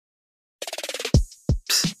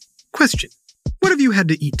Question. What have you had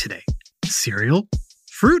to eat today? Cereal?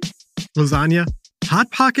 Fruit? Lasagna? Hot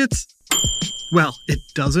Pockets? Well, it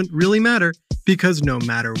doesn't really matter, because no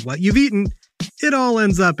matter what you've eaten, it all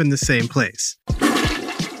ends up in the same place.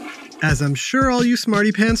 As I'm sure all you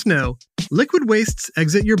smarty pants know, liquid wastes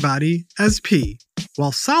exit your body as pee,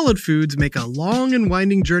 while solid foods make a long and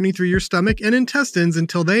winding journey through your stomach and intestines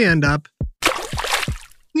until they end up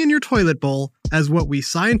in your toilet bowl as what we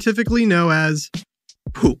scientifically know as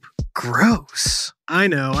poop. Gross. I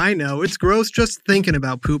know, it's gross just thinking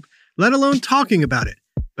about poop, let alone talking about it.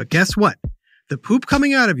 But guess what? The poop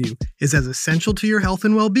coming out of you is as essential to your health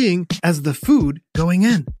and well-being as the food going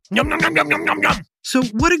in. Yum, yum, yum, yum, yum, yum, yum. So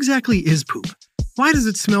what exactly is poop? Why does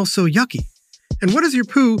it smell so yucky? And what does your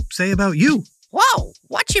poo say about you? Whoa,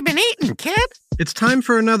 what you been eating, kid? It's time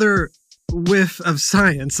for another whiff of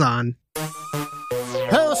science on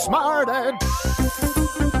Who smarted?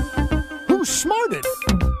 Who's smarted?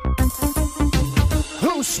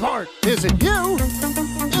 Who's smart? Is it you?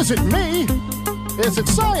 Is it me? Is it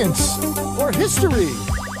science or history?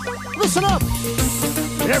 Listen up,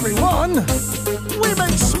 everyone. We've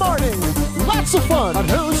been smarting. Lots of fun on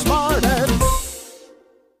Who Smarted.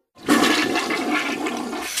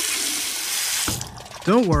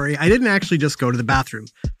 Don't worry, I didn't actually just go to the bathroom.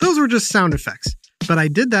 Those were just sound effects. But I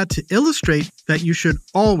did that to illustrate that you should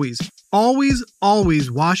always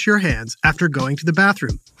wash your hands after going to the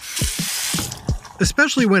bathroom.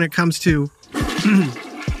 Especially when it comes to,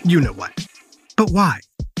 you know what. But why?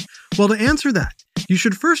 Well, to answer that, you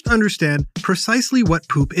should first understand precisely what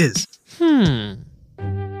poop is.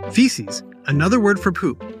 Feces, another word for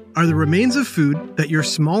poop, are the remains of food that your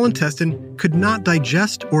small intestine could not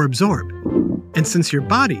digest or absorb. And since your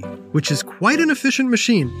body, which is quite an efficient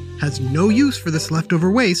machine, has no use for this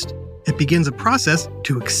leftover waste, it begins a process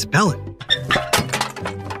to expel it.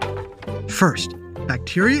 First,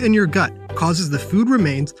 bacteria in your gut causes the food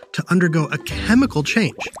remains to undergo a chemical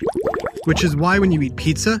change, which is why when you eat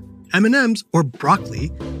pizza, M&Ms, or broccoli,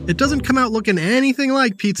 it doesn't come out looking anything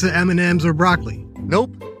like pizza, M&Ms, or broccoli.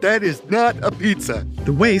 Nope, that is not a pizza.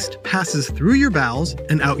 The waste passes through your bowels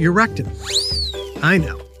and out your rectum. I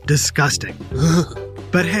know, disgusting.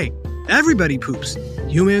 But hey, everybody poops.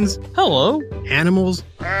 Humans, Hello. animals,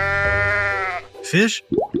 fish,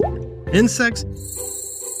 insects,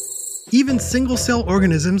 even single-cell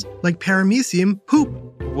organisms like paramecium poop.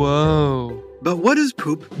 Whoa. But what is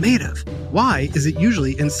poop made of? Why is it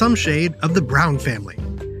usually in some shade of the brown family?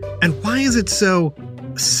 And why is it so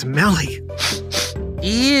smelly?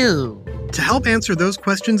 Ew. To help answer those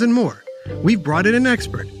questions and more, we've brought in an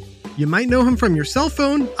expert. You might know him from your cell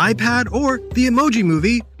phone, iPad, or the Emoji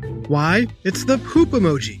Movie. Why? It's the poop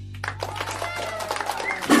emoji.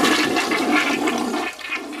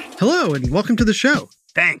 Hello, and welcome to the show.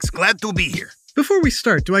 Thanks, glad to be here. Before we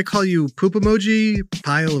start, do I call you poop emoji,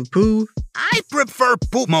 pile of poo? I prefer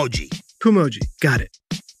Poomoji. Poomoji, got it.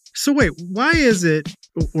 So wait, why is it,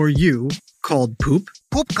 or you, called poop?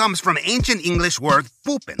 Poop comes from ancient English word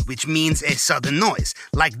poopen, which means a sudden noise,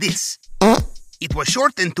 like this. It was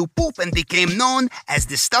shortened to poop and became known as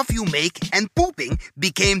the stuff you make, and pooping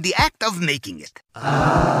became the act of making it.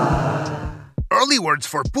 Early words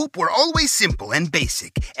for poop were always simple and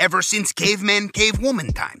basic, ever since caveman,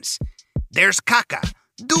 cavewoman times. There's caca,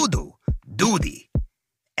 doo-doo, doody.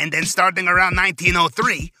 And then starting around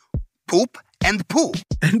 1903, poop and poo.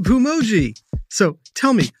 And poomoji. So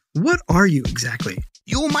tell me, what are you exactly?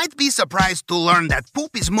 You might be surprised to learn that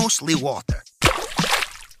poop is mostly water.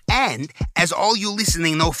 And, as all you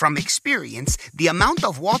listening know from experience, the amount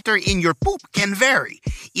of water in your poop can vary.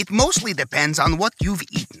 It mostly depends on what you've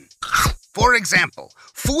eaten. For example,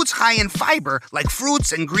 foods high in fiber, like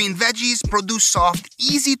fruits and green veggies, produce soft,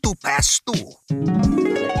 easy-to-pass stool.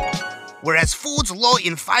 Whereas foods low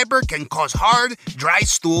in fiber can cause hard, dry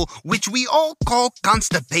stool, which we all call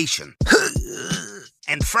constipation.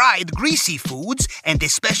 And fried, greasy foods, and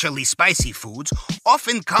especially spicy foods,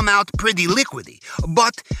 often come out pretty liquidy.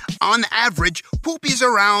 But, on average, poop is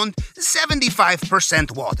around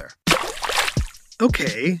 75% water.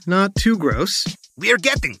 Okay, not too gross. We're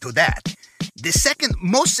getting to that. The second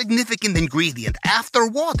most significant ingredient after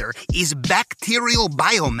water is bacterial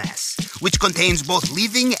biomass, which contains both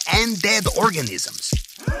living and dead organisms.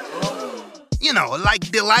 You know,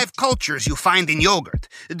 like the live cultures you find in yogurt.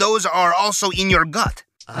 Those are also in your gut.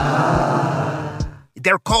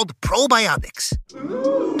 They're called probiotics.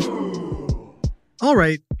 All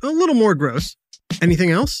right, a little more gross.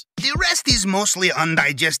 Anything else? The rest is mostly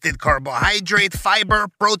undigested carbohydrate, fiber,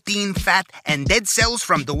 protein, fat, and dead cells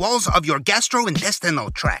from the walls of your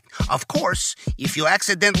gastrointestinal tract. Of course, if you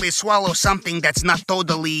accidentally swallow something that's not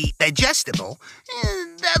totally digestible,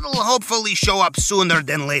 that'll hopefully show up sooner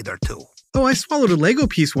than later, too. Oh, I swallowed a Lego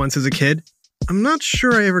piece once as a kid. I'm not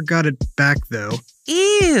sure I ever got it back, though.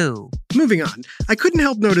 Ew. Moving on, I couldn't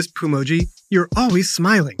help notice, Pumoji, you're always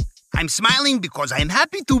smiling. I'm smiling because I'm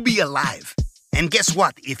happy to be alive. And guess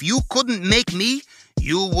what? If you couldn't make me,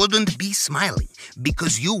 you wouldn't be smiling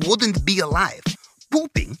because you wouldn't be alive.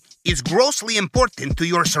 Pooping is grossly important to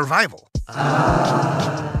your survival.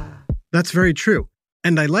 That's very true.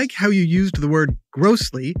 And I like how you used the word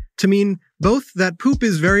grossly to mean both that poop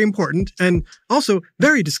is very important and also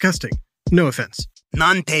very disgusting. No offense.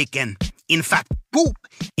 None taken. In fact, poop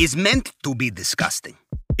is meant to be disgusting.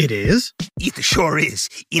 It is? It sure is.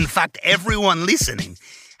 In fact, everyone listening,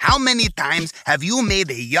 how many times have you made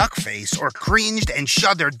a yuck face or cringed and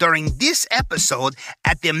shuddered during this episode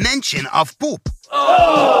at the mention of poop?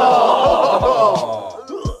 Oh!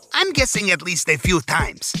 I'm guessing at least a few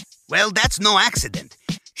times. Well, that's no accident.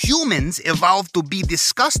 Humans evolved to be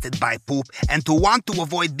disgusted by poop and to want to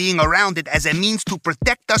avoid being around it as a means to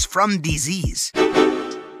protect us from disease.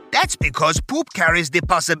 That's because poop carries the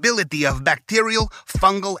possibility of bacterial,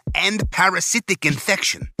 fungal, and parasitic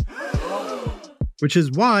infection. Which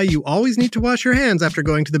is why you always need to wash your hands after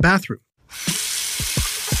going to the bathroom.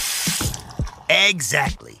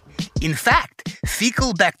 Exactly. In fact,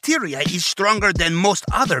 fecal bacteria is stronger than most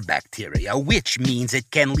other bacteria, which means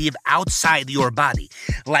it can live outside your body,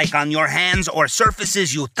 like on your hands or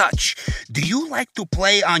surfaces you touch. Do you like to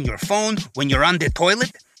play on your phone when you're on the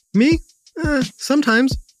toilet? Me?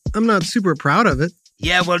 Sometimes. I'm not super proud of it.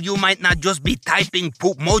 Yeah, well, you might not just be typing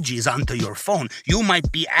poop emojis onto your phone. You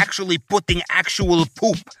might be actually putting actual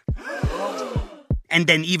poop. And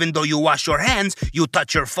then even though you wash your hands, you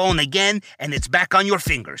touch your phone again, and it's back on your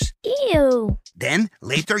fingers. Ew. Then,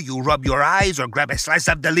 later, you rub your eyes or grab a slice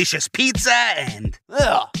of delicious pizza and...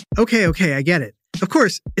 Ugh. Okay, I get it. Of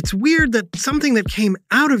course, it's weird that something that came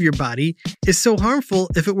out of your body is so harmful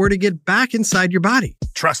if it were to get back inside your body.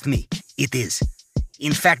 Trust me, it is.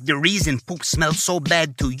 In fact, the reason poop smells so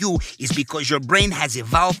bad to you is because your brain has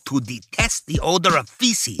evolved to detest the odor of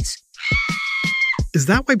feces. Is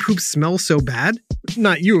that why poop smells so bad?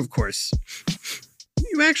 Not you, of course.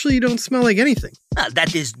 You actually don't smell like anything.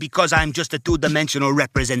 That is because I'm just a two-dimensional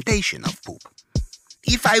representation of poop.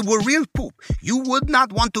 If I were real poop, you would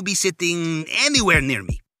not want to be sitting anywhere near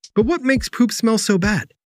me. But what makes poop smell so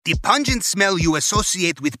bad? The pungent smell you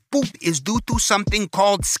associate with poop is due to something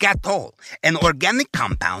called scatol, an organic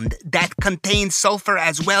compound that contains sulfur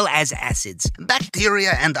as well as acids,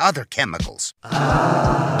 bacteria, and other chemicals.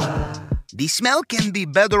 The smell can be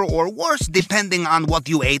better or worse depending on what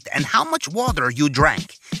you ate and how much water you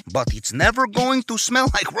drank. But it's never going to smell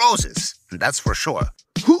like roses, that's for sure.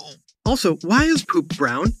 Also, why is poop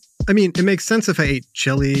brown? I mean, it makes sense if I ate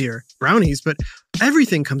chili or brownies, but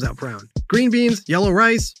everything comes out brown. Green beans, yellow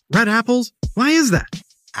rice, red apples. Why is that?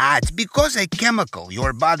 It's because a chemical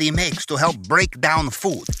your body makes to help break down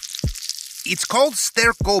food. It's called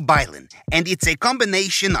stercobilin, and it's a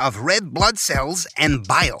combination of red blood cells and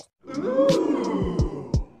bile.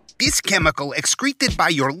 This chemical excreted by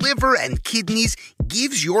your liver and kidneys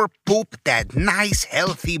gives your poop that nice,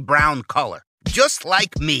 healthy brown color, just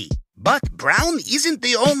like me. But brown isn't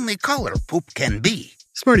the only color poop can be.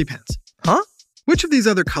 Smarty Pants. Huh? Which of these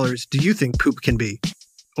other colors do you think poop can be?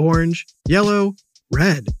 Orange, yellow,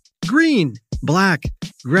 red, green, black,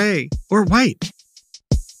 gray, or white?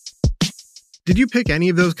 Did you pick any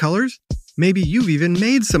of those colors? Maybe you've even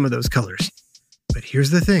made some of those colors. But here's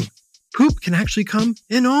the thing. Poop can actually come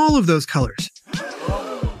in all of those colors.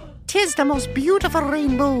 'Tis the most beautiful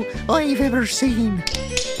rainbow I've ever seen.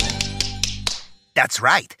 That's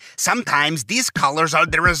right. Sometimes these colors are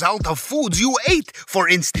the result of foods you ate. For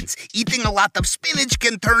instance, eating a lot of spinach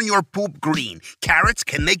can turn your poop green. Carrots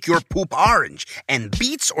can make your poop orange. And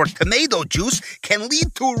beets or tomato juice can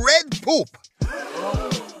lead to red poop.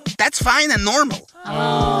 That's fine and normal.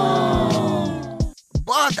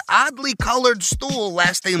 But oddly colored stool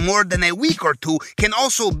lasting more than a week or two can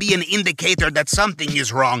also be an indicator that something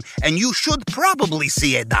is wrong, and you should probably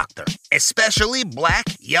see a doctor, especially black,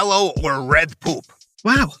 yellow, or red poop.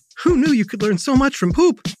 Wow, who knew you could learn so much from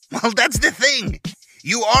poop? Well, that's the thing.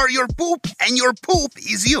 You are your poop, and your poop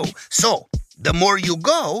is you. So, the more you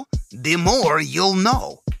go, the more you'll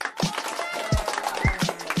know.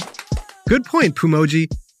 Good point, Pumoji.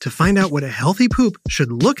 To find out what a healthy poop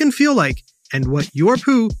should look and feel like, and what your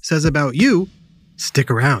poo says about you,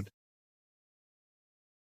 stick around.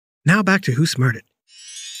 Now back to Who Smarted.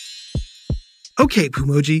 Okay,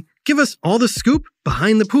 Poomoji, give us all the scoop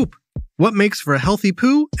behind the poop. What makes for a healthy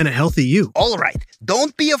poo and a healthy you? All right,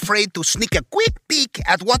 don't be afraid to sneak a quick peek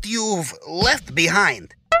at what you've left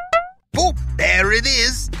behind. Poop, there it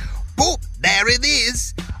is. Poop, there it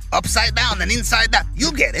is. Upside down and inside out,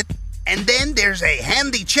 you get it. And then there's a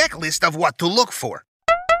handy checklist of what to look for.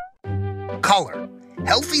 Color.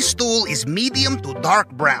 Healthy stool is medium to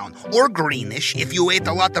dark brown or greenish if you ate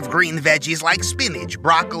a lot of green veggies like spinach,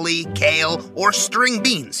 broccoli, kale, or string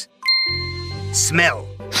beans. Smell.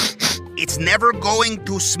 It's never going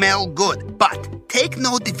to smell good, but take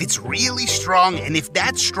note if it's really strong and if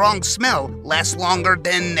that strong smell lasts longer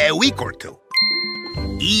than a week or two.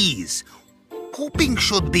 Ease. Pooping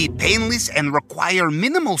should be painless and require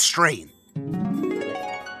minimal strain.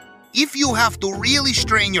 If you have to really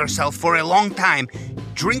strain yourself for a long time,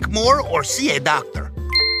 drink more or see a doctor.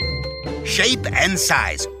 Shape and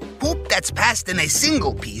size. Poop that's passed in a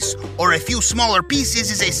single piece or a few smaller pieces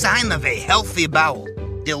is a sign of a healthy bowel.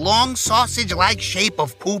 The long sausage-like shape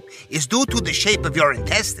of poop is due to the shape of your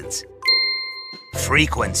intestines.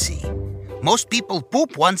 Frequency. Most people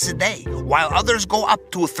poop once a day, while others go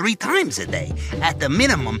up to 3 times a day. At the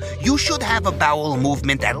minimum, you should have a bowel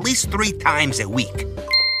movement at least 3 times a week.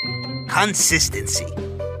 Consistency.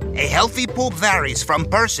 A healthy poop varies from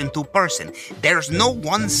person to person. There's no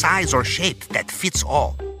one size or shape that fits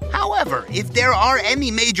all. However, if there are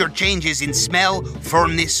any major changes in smell,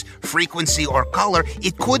 firmness, frequency, or color,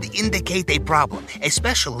 it could indicate a problem,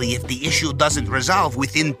 especially if the issue doesn't resolve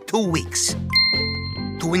within 2 weeks.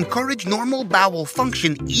 To encourage normal bowel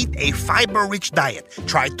function, eat a fiber-rich diet.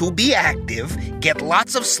 Try to be active, get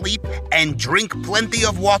lots of sleep, and drink plenty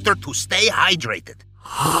of water to stay hydrated.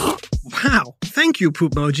 Wow, thank you,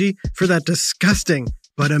 Poopmoji, for that disgusting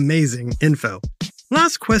but amazing info.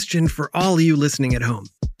 Last question for all you listening at home.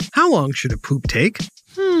 How long should a poop take?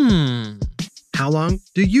 How long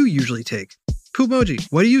do you usually take? Poopmoji,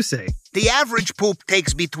 what do you say? The average poop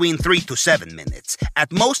takes between 3 to 7 minutes.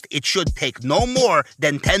 At most, it should take no more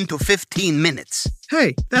than 10 to 15 minutes.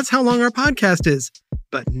 Hey, that's how long our podcast is.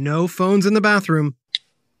 But no phones in the bathroom.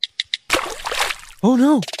 Oh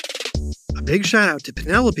no. A big shout out to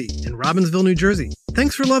Penelope in Robbinsville, New Jersey.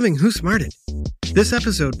 Thanks for loving Who Smarted. This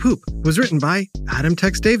episode, Poop, was written by Adam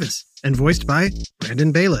Tex Davis and voiced by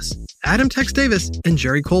Brandon Bayless, Adam Tex Davis, and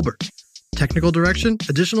Jerry Colbert. Technical direction,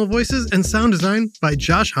 additional voices, and sound design by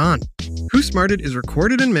Josh Hahn. Who Smarted is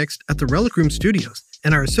recorded and mixed at the Relic Room Studios,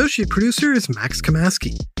 and our associate producer is Max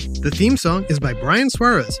Kamaski. The theme song is by Brian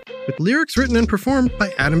Suarez, with lyrics written and performed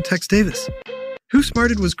by Adam Tex Davis. Who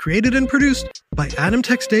Smarted was created and produced by Adam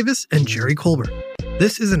Tex Davis and Jerry Colbert.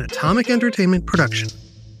 This is an Atomic Entertainment production.